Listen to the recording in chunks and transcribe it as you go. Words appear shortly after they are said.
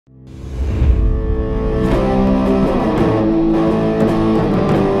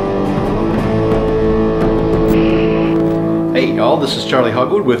y'all, this is Charley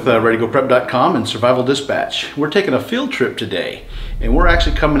Hogwood with ReadyGoPrep.com and Survival Dispatch. We're taking a field trip today, and we're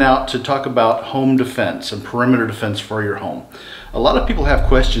actually coming out to talk about home defense and perimeter defense for your home. A lot of people have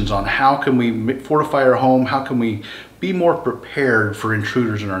questions on how can we fortify our home, how can we be more prepared for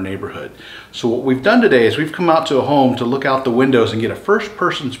intruders in our neighborhood. So what we've done today is we've come out to a home to look out the windows and get a first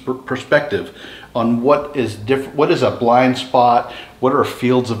person's perspective on what is different, what is a blind spot, what are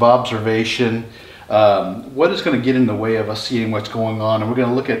fields of observation, what is going to get in the way of us seeing what's going on, and we're going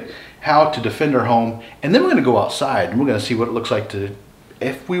to look at how to defend our home, and then we're going to go outside and we're going to see what it looks like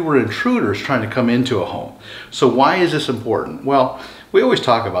if we were intruders trying to come into a home. So why is this important? Well, we always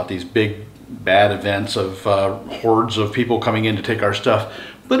talk about these big bad events of hordes of people coming in to take our stuff,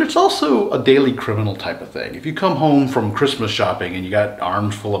 but it's also a daily criminal type of thing. If you come home from Christmas shopping and you got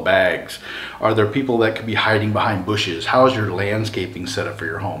arms full of bags, are there people that could be hiding behind bushes? How is your landscaping set up for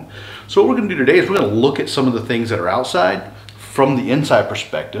your home? So what we're going to do today is we're going to look at some of the things that are outside from the inside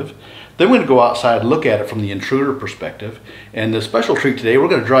perspective. Then we're going to go outside and look at it from the intruder perspective. And the special treat today, we're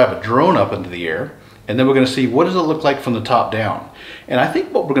going to drive a drone up into the air, and then we're going to see what does it look like from the top down. And I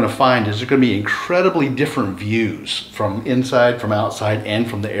think what we're going to find is there's going to be incredibly different views from inside, from outside, and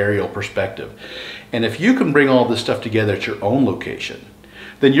from the aerial perspective. And if you can bring all this stuff together at your own location,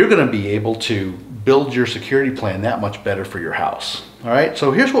 then you're going to be able to build your security plan that much better for your house. All right,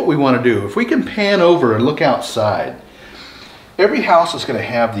 so here's what we want to do. If we can pan over and look outside, every house is going to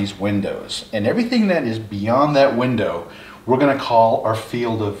have these windows, and everything that is beyond that window, we're going to call our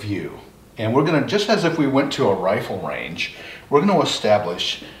field of view. And we're going to, just as if we went to a rifle range, we're going to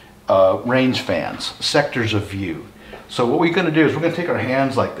establish range fans, sectors of view. So what we're going to do is we're going to take our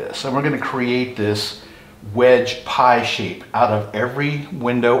hands like this, and we're going to create this wedge pie shape out of every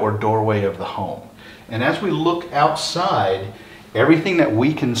window or doorway of the home. And as we look outside, everything that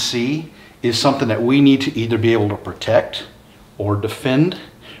we can see is something that we need to either be able to protect or defend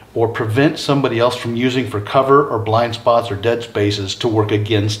or prevent somebody else from using for cover or blind spots or dead spaces to work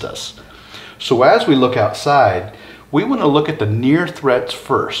against us. So as we look outside, we want to look at the near threats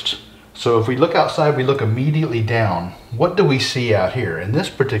first. So if we look outside, we look immediately down. What do we see out here? In this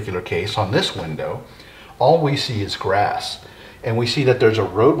particular case, on this window, all we see is grass. And we see that there's a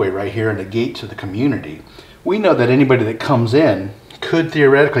roadway right here and a gate to the community. We know that anybody that comes in could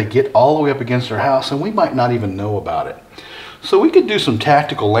theoretically get all the way up against our house, and we might not even know about it. So we could do some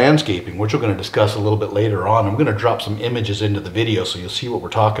tactical landscaping, which we're going to discuss a little bit later on. I'm going to drop some images into the video so you'll see what we're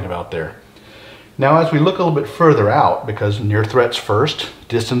talking about there. Now as we look a little bit further out, because near threats first,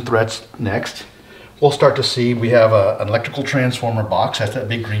 distant threats next, we'll start to see we have an electrical transformer box. That's that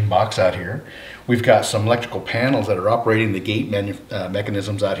big green box out here. We've got some electrical panels that are operating the gate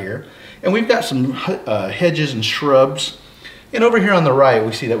mechanisms out here. And we've got some hedges and shrubs. And over here on the right,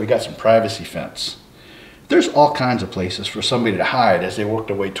 we see that we got some privacy fence. There's all kinds of places for somebody to hide as they work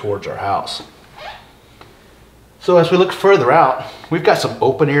their way towards our house. So as we look further out, we've got some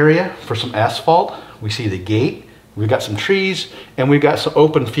open area for some asphalt. We see the gate, we've got some trees, and we've got some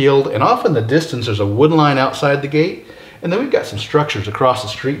open field, and off in the distance there's a wood line outside the gate, and then we've got some structures across the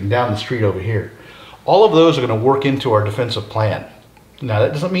street and down the street over here. All of those are going to work into our defensive plan. Now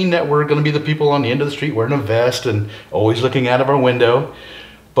that doesn't mean that we're going to be the people on the end of the street wearing a vest and always looking out of our window,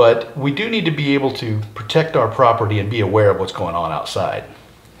 but we do need to be able to protect our property and be aware of what's going on outside.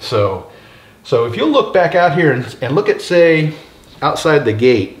 So if you'll look back out here and look at, say, outside the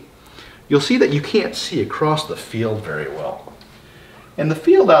gate, you'll see that you can't see across the field very well. And the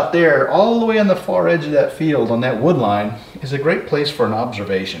field out there, all the way on the far edge of that field on that wood line, is a great place for an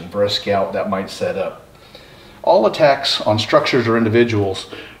observation for a scout that might set up. All attacks on structures or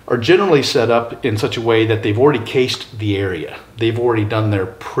individuals are generally set up in such a way that they've already cased the area. They've already done their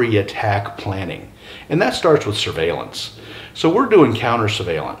pre-attack planning. And that starts with surveillance. So we're doing counter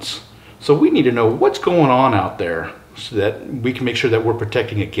surveillance. So we need to know what's going on out there so that we can make sure that we're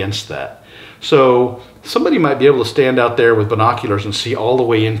protecting against that. So somebody might be able to stand out there with binoculars and see all the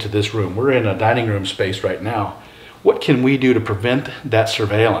way into this room. We're in a dining room space right now. What can we do to prevent that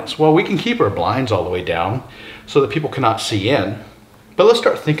surveillance? Well, we can keep our blinds all the way down so that people cannot see in. But let's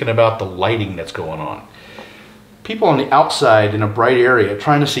start thinking about the lighting that's going on. People on the outside in a bright area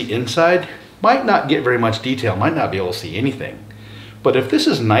trying to see inside might not get very much detail, might not be able to see anything. But if this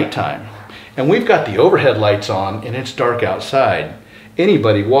is nighttime and we've got the overhead lights on and it's dark outside,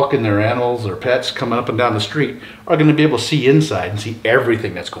 anybody walking their animals or pets coming up and down the street are going to be able to see inside and see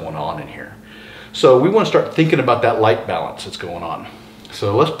everything that's going on in here. So we want to start thinking about that light balance that's going on.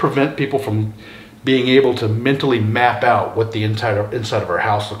 So let's prevent people from being able to mentally map out what the inside of our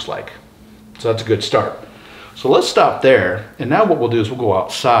house looks like. So that's a good start. So let's stop there, and now what we'll do is we'll go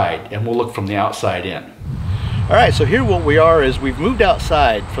outside and we'll look from the outside in. All right, so here what we are is we've moved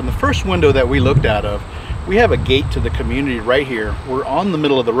outside. From the first window that we looked out of, we have a gate to the community right here. We're on the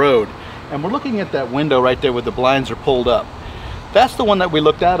middle of the road, and we're looking at that window right there where the blinds are pulled up. That's the one that we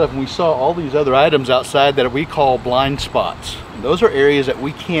looked out of, and we saw all these other items outside that we call blind spots. And those are areas that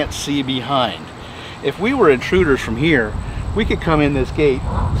we can't see behind. If we were intruders from here, we could come in this gate,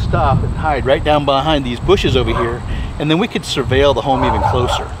 stop and hide right down behind these bushes over here, and then we could surveil the home even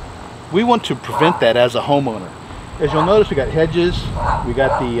closer. We want to prevent that as a homeowner. As you'll notice, we got hedges, we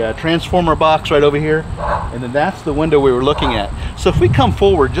got the transformer box right over here, and then that's the window we were looking at. So if we come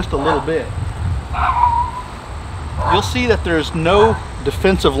forward just a little bit, you'll see that there's no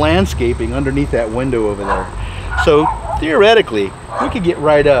defensive landscaping underneath that window over there. So theoretically, we could get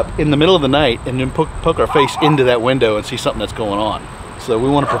right up in the middle of the night and then poke our face into that window and see something that's going on. So we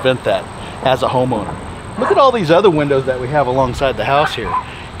want to prevent that as a homeowner. Look at all these other windows that we have alongside the house here.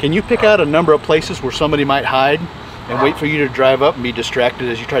 Can you pick out a number of places where somebody might hide and wait for you to drive up and be distracted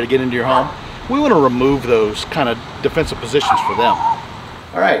as you try to get into your home? We want to remove those kind of defensive positions for them.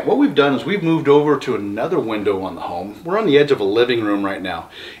 All right, what we've done is we've moved over to another window on the home. We're on the edge of a living room right now.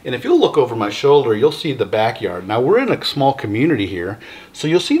 And if you'll look over my shoulder, you'll see the backyard. Now we're in a small community here, so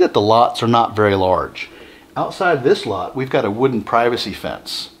you'll see that the lots are not very large. Outside this lot, we've got a wooden privacy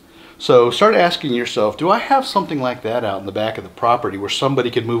fence. So start asking yourself, do I have something like that out in the back of the property where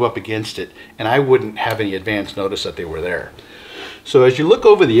somebody could move up against it and I wouldn't have any advance notice that they were there? So as you look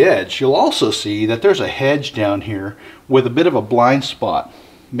over the edge, you'll also see that there's a hedge down here with a bit of a blind spot,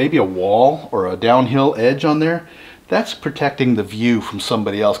 maybe a wall or a downhill edge on there. That's protecting the view from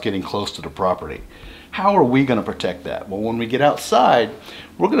somebody else getting close to the property. How are we going to protect that? Well, when we get outside,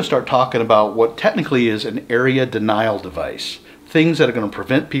 we're going to start talking about what technically is an area denial device. Things that are going to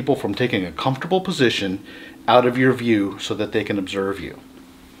prevent people from taking a comfortable position out of your view so that they can observe you.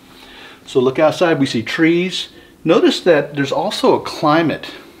 So look outside, we see trees. Notice that there's also a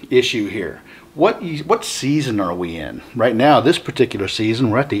climate issue here. What season are we in? Right now, this particular season,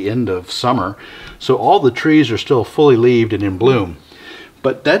 we're at the end of summer, so all the trees are still fully leaved and in bloom.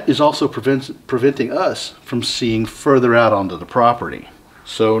 But that is also preventing us from seeing further out onto the property.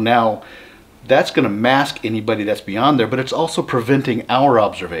 So now, that's going to mask anybody that's beyond there, but it's also preventing our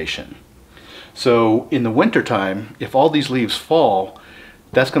observation. So in the wintertime, if all these leaves fall,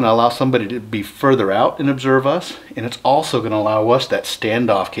 that's going to allow somebody to be further out and observe us, and it's also going to allow us that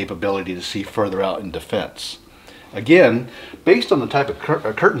standoff capability to see further out in defense. Again, based on the type of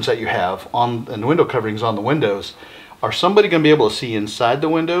curtains that you have on and the window coverings on the windows, are somebody going to be able to see inside the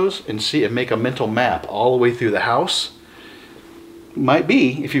windows and see and make a mental map all the way through the house? Might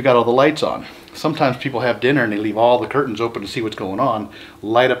be if you've got all the lights on. Sometimes people have dinner and they leave all the curtains open to see what's going on,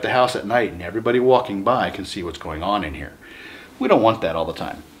 light up the house at night, and everybody walking by can see what's going on in here. We don't want that all the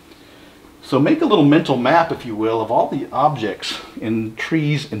time. So make a little mental map, if you will, of all the objects and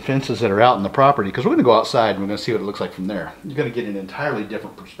trees and fences that are out in the property, because we're going to go outside and we're going to see what it looks like from there. You're going to get an entirely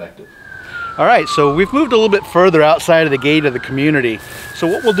different perspective. All right, so we've moved a little bit further outside of the gate of the community. So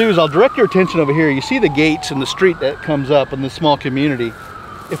what we'll do is I'll direct your attention over here. You see the gates and the street that comes up in this small community.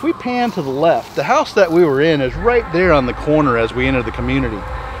 If we pan to the left, the house that we were in is right there on the corner as we enter the community.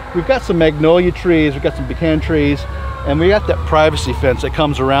 We've got some magnolia trees, we've got some pecan trees, and we got that privacy fence that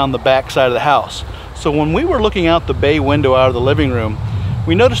comes around the back side of the house. So when we were looking out the bay window out of the living room,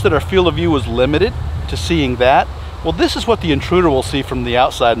 we noticed that our field of view was limited to seeing that. Well, this is what the intruder will see from the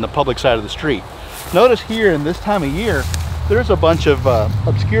outside and the public side of the street. Notice here in this time of year, there's a bunch of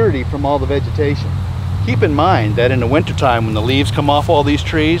obscurity from all the vegetation. Keep in mind that in the wintertime when the leaves come off all these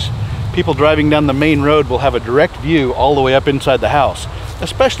trees, people driving down the main road will have a direct view all the way up inside the house,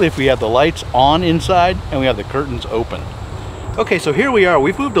 especially if we have the lights on inside and we have the curtains open. Okay, so here we are.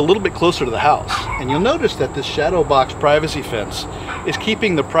 We've moved a little bit closer to the house, and you'll notice that this shadow box privacy fence is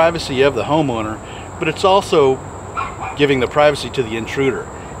keeping the privacy of the homeowner, but it's also giving the privacy to the intruder.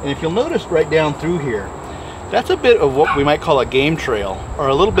 And if you'll notice right down through here, that's a bit of what we might call a game trail, or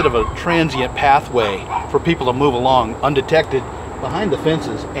a little bit of a transient pathway for people to move along undetected behind the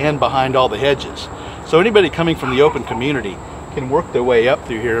fences and behind all the hedges. So anybody coming from the open community can work their way up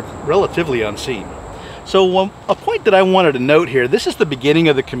through here relatively unseen. So a point that I wanted to note here, this is the beginning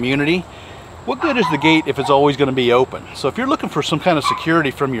of the community. What good is the gate if it's always going to be open? So if you're looking for some kind of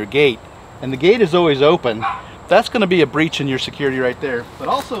security from your gate, and the gate is always open, that's going to be a breach in your security right there. But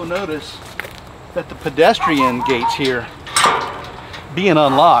also notice that the pedestrian gates here being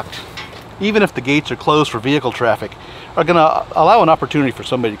unlocked, even if the gates are closed for vehicle traffic, are going to allow an opportunity for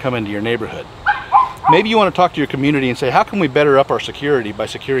somebody to come into your neighborhood. Maybe you want to talk to your community and say, how can we better up our security by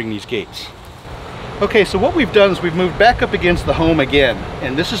securing these gates? Okay, so what we've done is we've moved back up against the home again,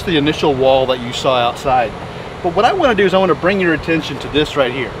 and this is the initial wall that you saw outside. But what I want to do is I want to bring your attention to this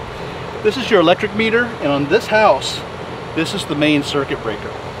right here. This is your electric meter, and on this house, this is the main circuit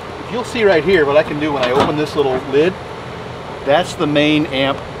breaker. If you'll see right here what I can do when I open this little lid, that's the main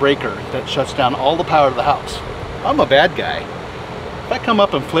amp breaker that shuts down all the power to the house. I'm a bad guy. If I come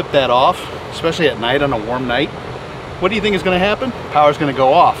up and flip that off, especially at night on a warm night, what do you think is going to happen? Power's going to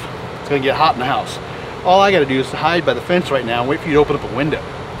go off. It's going to get hot in the house. All I got to do is to hide by the fence right now and wait for you to open up a window.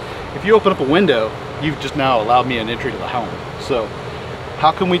 If you open up a window, you've just now allowed me an entry to the home. So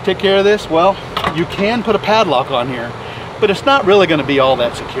how can we take care of this? Well, you can put a padlock on here, but it's not really going to be all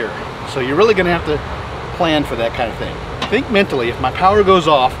that secure. So you're really going to have to plan for that kind of thing. Think mentally, if my power goes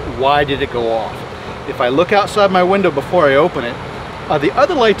off, why did it go off? If I look outside my window before I open it, are the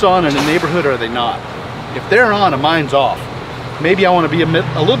other lights on in the neighborhood or are they not? If they're on and mine's off, maybe I want to be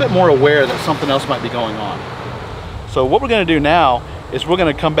a little bit more aware that something else might be going on. So what we're going to do now is we're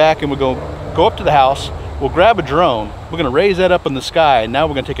going to come back and we'll go up to the house, we'll grab a drone, we're going to raise that up in the sky, and now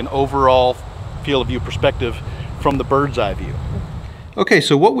we're going to take an overall field of view perspective from the bird's eye view. Okay,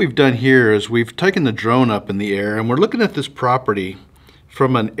 so what we've done here is we've taken the drone up in the air and we're looking at this property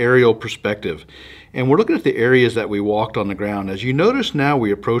from an aerial perspective. And we're looking at the areas that we walked on the ground. As you notice now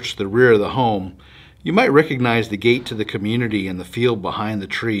we approach the rear of the home, you might recognize the gate to the community and the field behind the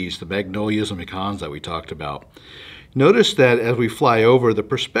trees, the magnolias and pecans that we talked about. Notice that as we fly over, the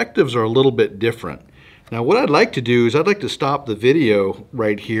perspectives are a little bit different. Now what I'd like to do is I'd like to stop the video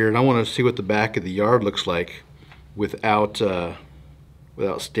right here, and I want to see what the back of the yard looks like without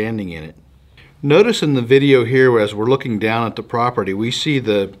standing in it. Notice in the video here, as we're looking down at the property, we see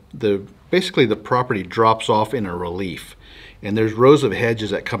basically the property drops off in a relief, and there's rows of hedges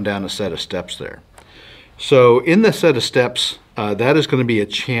that come down a set of steps there. So in the set of steps, that is going to be a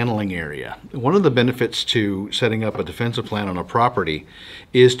channeling area. One of the benefits to setting up a defensive plan on a property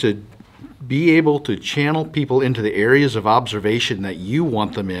is to be able to channel people into the areas of observation that you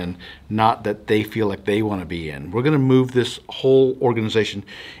want them in, not that they feel like they want to be in. We're going to move this whole organization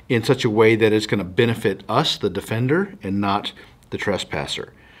in such a way that it's going to benefit us, the defender, and not the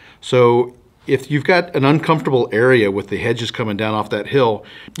trespasser. So if you've got an uncomfortable area with the hedges coming down off that hill,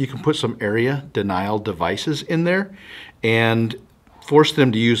 you can put some area denial devices in there and force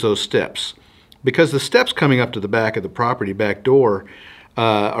them to use those steps. Because the steps coming up to the back of the property, back door,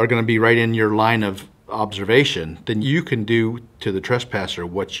 are going to be right in your line of observation, then you can do to the trespasser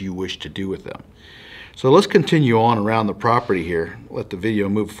what you wish to do with them. So let's continue on around the property here. Let the video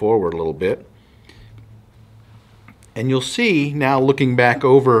move forward a little bit. And you'll see now, looking back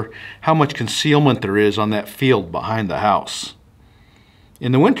over, how much concealment there is on that field behind the house.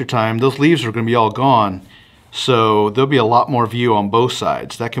 In the wintertime, those leaves are going to be all gone, so there'll be a lot more view on both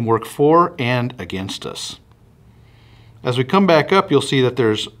sides. That can work for and against us. As we come back up, you'll see that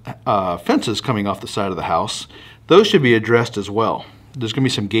there's fences coming off the side of the house. Those should be addressed as well. There's going to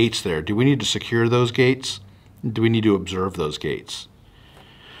be some gates there. Do we need to secure those gates? Do we need to observe those gates?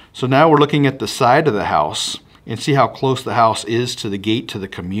 So now we're looking at the side of the house and see how close the house is to the gate to the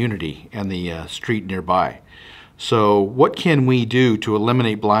community and the street nearby. So what can we do to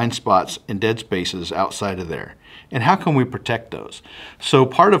eliminate blind spots and dead spaces outside of there? And how can we protect those? So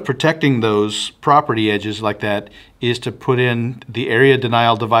part of protecting those property edges like that is to put in the area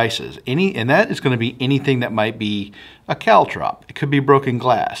denial devices. And that is going to be anything that might be a caltrop. It could be broken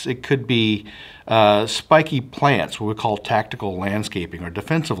glass. It could be spiky plants, what we call tactical landscaping or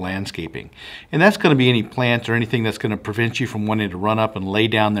defensive landscaping. And that's going to be any plant or anything that's going to prevent you from wanting to run up and lay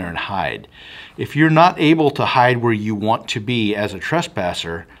down there and hide. If you're not able to hide where you want to be as a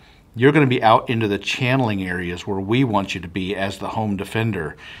trespasser, you're going to be out into the channeling areas where we want you to be as the home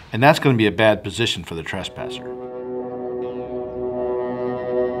defender, and that's going to be a bad position for the trespasser.